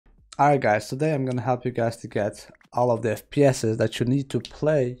Alright guys, today I'm gonna help you guys to get all of the FPSs that you need to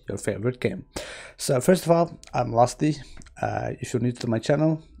play your favorite game. So first of all, I'm Lusty. If you're new to my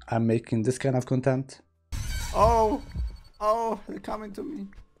channel, I'm making this kind of content. Oh, they're coming to me.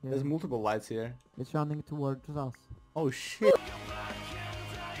 Yeah. There's multiple lights here. It's running towards us. Oh shit.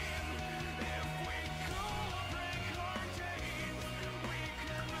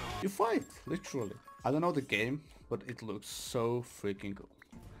 You fight, literally. I don't know the game, but it looks so freaking cool.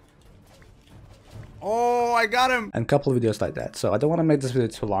 Oh, I got him! And a couple of videos like that. So I don't want to make this video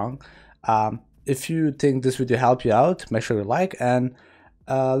too long. If you think this video helped you out, make sure you like and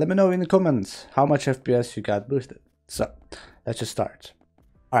let me know in the comments how much FPS you got boosted. So let's just start.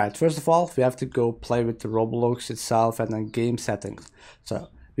 Alright, first of all, we have to go play with the Roblox itself and then game settings. So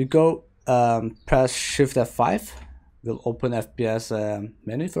we go press Shift F5. Will open FPS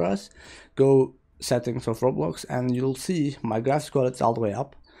menu for us. Go settings of Roblox and you'll see my graphics quality is all the way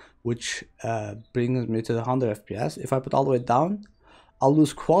up, which brings me to the 100 FPS. If I put all the way down, I'll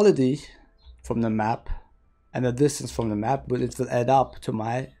lose quality from the map and the distance from the map, but it will add up to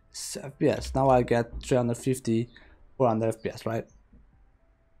my FPS. Now I get 350, 400 FPS, right?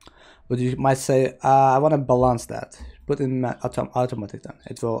 But you might say, I want to balance that. Put in automatic then.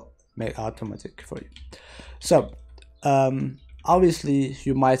 It will make automatic for you. So, obviously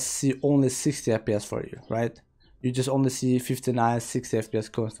you might see only 60 FPS for you, right? You just only see 59, 60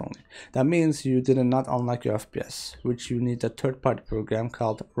 FPS constantly. That means you did not unlock your FPS, which you need a third-party program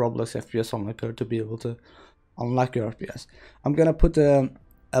called ROBLOX FPS Unlocker to be able to unlock your FPS. I'm gonna put a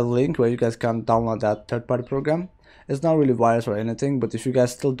link where you guys can download that third-party program. It's not really virus or anything, but if you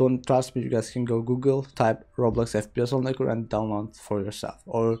guys still don't trust me, you guys can go Google, type ROBLOX FPS Unlocker and download it for yourself,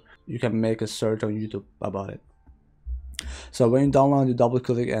 or you can make a search on YouTube about it. So when you download, you double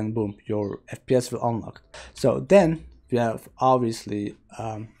click and boom, your FPS will unlock. So then we have obviously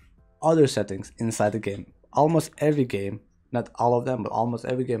other settings inside the game. Almost every game, not all of them, but almost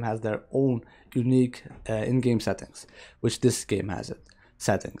every game has their own unique in-game settings, which this game has it,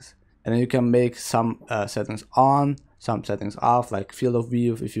 settings. And then you can make some settings on, some settings off, like field of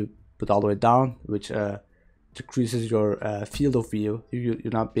view. If you put all the way down, which decreases your field of view, you'll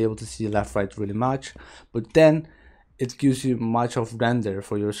not be able to see left, right really much. But then it gives you much of render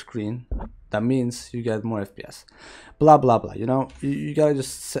for your screen. That means you get more FPS. Blah blah blah. You know, you gotta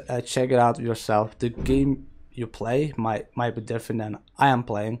just check it out yourself. The game you play might be different than I am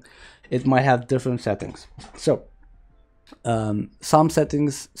playing. It might have different settings. So some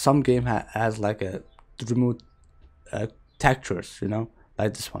settings, some game has like a remove textures. You know,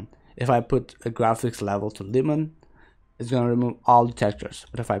 like this one. If I put a graphics level to lemon, it's gonna remove all the textures.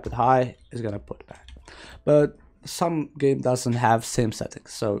 But if I put high, it's gonna put back. But some game doesn't have same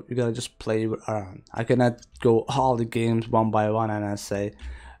settings, so you gotta just play around. I cannot go all the games one by one and I say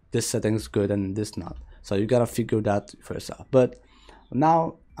this setting's good and this not. So you gotta figure that for yourself. But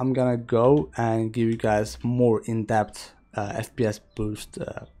now I'm gonna go and give you guys more in-depth FPS boost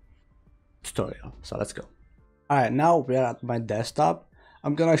tutorial. So let's go. Alright, now we are at my desktop.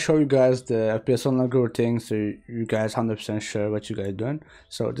 I'm gonna show you guys the FPS Unlocker thing, so you guys 100% sure what you guys doing.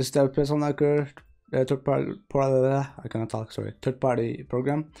 So this is the FPS Unlocker third party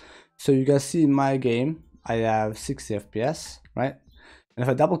program. So you guys see in my game I have 60 FPS, right? And if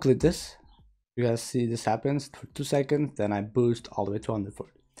I double click this, you guys see this happens for 2 seconds, then I boost all the way to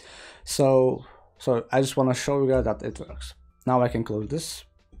 140. So I just want to show you guys that it works. Now I can close this.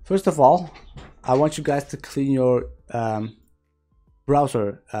 First of all, I want you guys to clean your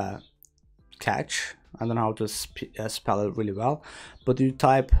browser cache. I don't know how to spell it really well, but you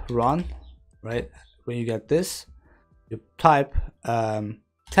type run, right? When you get this, you type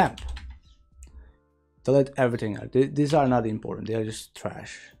temp. Delete everything out. These are not important, they are just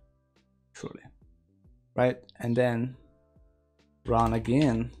trash, truly, right? And then run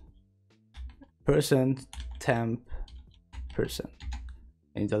again, %temp %,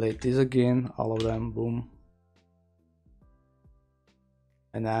 and delete these again, all of them, boom.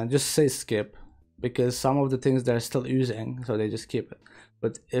 And then just say skip, because some of the things they're still using, so they just keep it.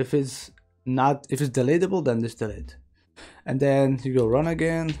 But if it's deletable, then just delete. And then you go run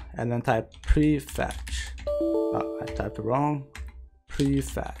again and then type prefetch. Oh, I typed it wrong.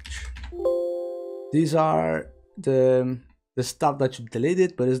 Prefetch. These are the stuff that you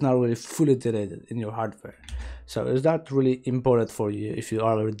deleted, but it's not really fully deleted in your hardware, so it's not really important for you if you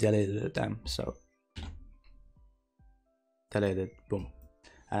already deleted them. So deleted, boom,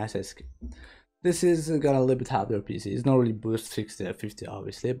 and I say skip. This is gonna a little bit help your PC. It's not really boost 60 or 50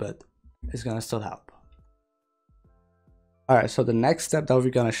 obviously, but it's gonna still help. Alright, so the next step that we're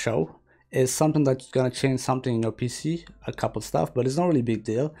gonna show is something that's gonna change something in your PC, a couple stuff, but it's not really a big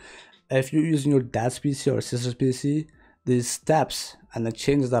deal. if you're using your dad's PC or sister's PC, these steps and the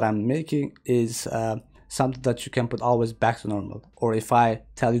changes that I'm making is something that you can put always back to normal. Or if I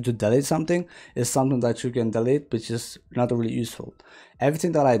tell you to delete something, it's something that you can delete, which is not really useful.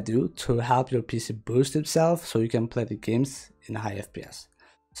 Everything that I do to help your PC boost itself so you can play the games in high FPS.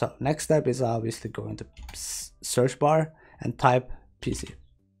 So next step is obviously go into search bar and type PC.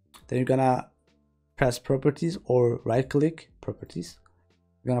 Then you're gonna press properties or right click properties.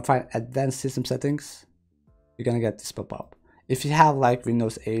 You're gonna find advanced system settings. You're gonna get this pop up. If you have like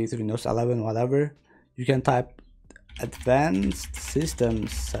Windows 8, Windows 11, whatever, you can type advanced system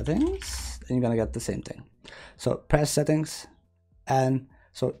settings and you're gonna get the same thing. So press settings, and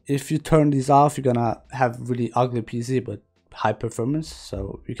so if you turn these off, you're gonna have really ugly PC but high performance.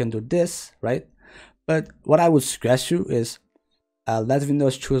 So you can do this, right? But what I would suggest you is let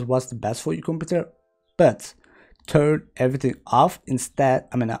Windows choose what's the best for your computer, but turn everything off instead.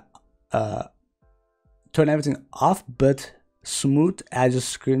 Turn everything off, but smooth edge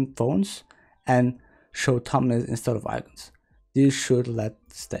screen phones and show thumbnails instead of icons. These should let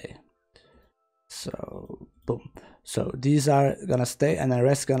stay. So boom. So these are gonna stay and the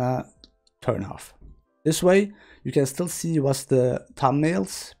rest gonna turn off. This way you can still see what's the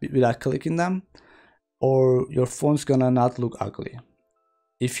thumbnails without clicking them, or your phone's gonna not look ugly.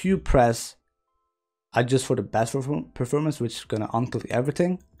 If you press adjust for the best performance, which is gonna unclick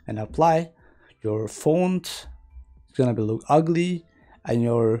everything and apply, your font is gonna look ugly and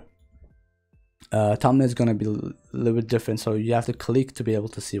your thumbnail is gonna be a little bit different, so you have to click to be able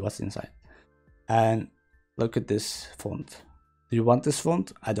to see what's inside. And look at this font. Do you want this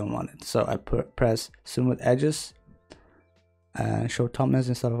font? I don't want it, so I press smooth edges and show thumbnails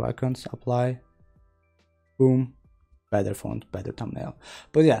instead of icons. Apply, boom, better font, better thumbnail.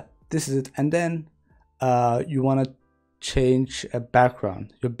 But yeah, this is it. And then you want to change a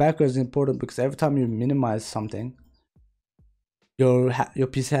background. Your background is important because every time you minimize something, your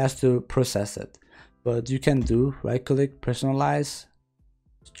PC has to process it. But you can do right click, personalize,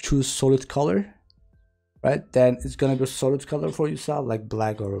 choose solid color, right? Then it's gonna be a solid color for yourself, like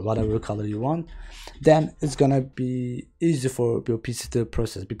black or whatever color you want. Then it's gonna be easy for your PC to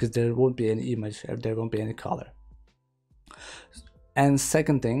process because there won't be any image, there won't be any color. And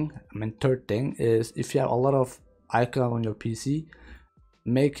third thing is, if you have a lot of icons on your PC,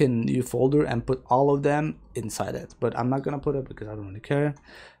 make a new folder and put all of them inside it. But I'm not gonna put it because I don't really care.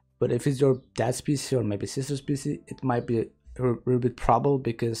 But if it's your dad's PC or maybe sister's PC, it might be a little bit trouble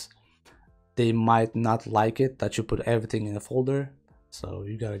because they might not like it that you put everything in a folder. So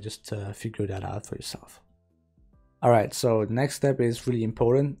you gotta just figure that out for yourself. All right, so next step is really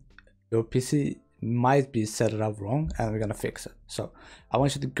important. Your PC might be set it up wrong and we're gonna fix it. So I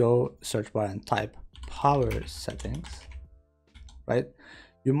want you to go search bar and type power settings, right?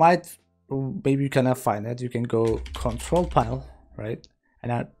 You might, maybe you cannot find it. You can go control panel, right?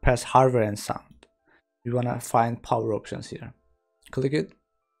 And I press hardware and sound. You wanna find power options here. Click it.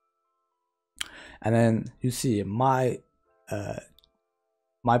 And then you see my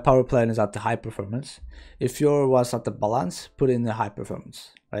power plan is at the high performance. If yours was at the balance, put in the high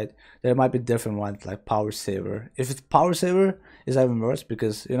performance, right? There might be different ones like power saver. If it's power saver, it's even worse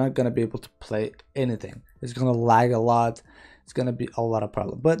because you're not gonna be able to play anything. It's gonna lag a lot. It's gonna be a lot of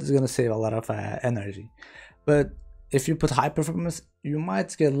problem, but it's gonna save a lot of energy. But if you put high performance, you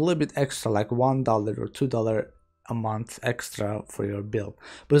might get a little bit extra, like $1 or $2 a month extra for your bill,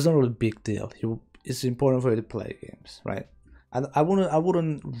 but it's not really a big deal. It's important for you to play games, right? And I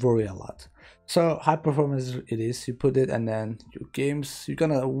wouldn't worry a lot. So high performance it is. You put it, and then your games, you're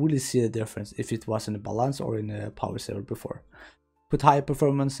gonna really see the difference if it was in the balance or in the power saver before. Put high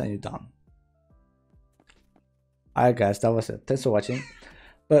performance and you're done. Alright guys, that was it. Thanks for watching.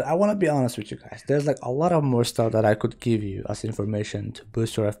 But I want to be honest with you guys, there's like a lot of more stuff that I could give you as information to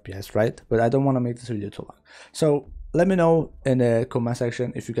boost your FPS, right? But I don't want to make this video too long. So let me know in the comment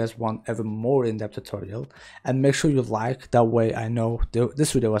section if you guys want ever more in-depth tutorial, and make sure you like, that way I know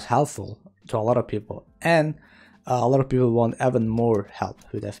this video was helpful to a lot of people, and a lot of people want even more help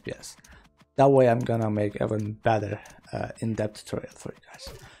with FPS. That way I'm gonna make even better in-depth tutorial for you guys.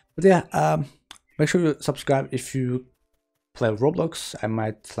 But yeah, make sure you subscribe if you play Roblox. I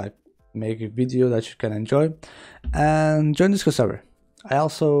might like make a video that you can enjoy, and join Discord server.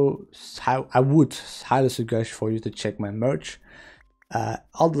 I would highly suggest for you to check my merch.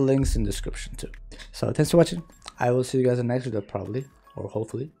 All the links in the description too. So thanks for watching. I will see you guys in the next video probably, or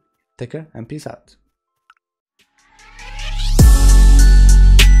hopefully. Take care and peace out.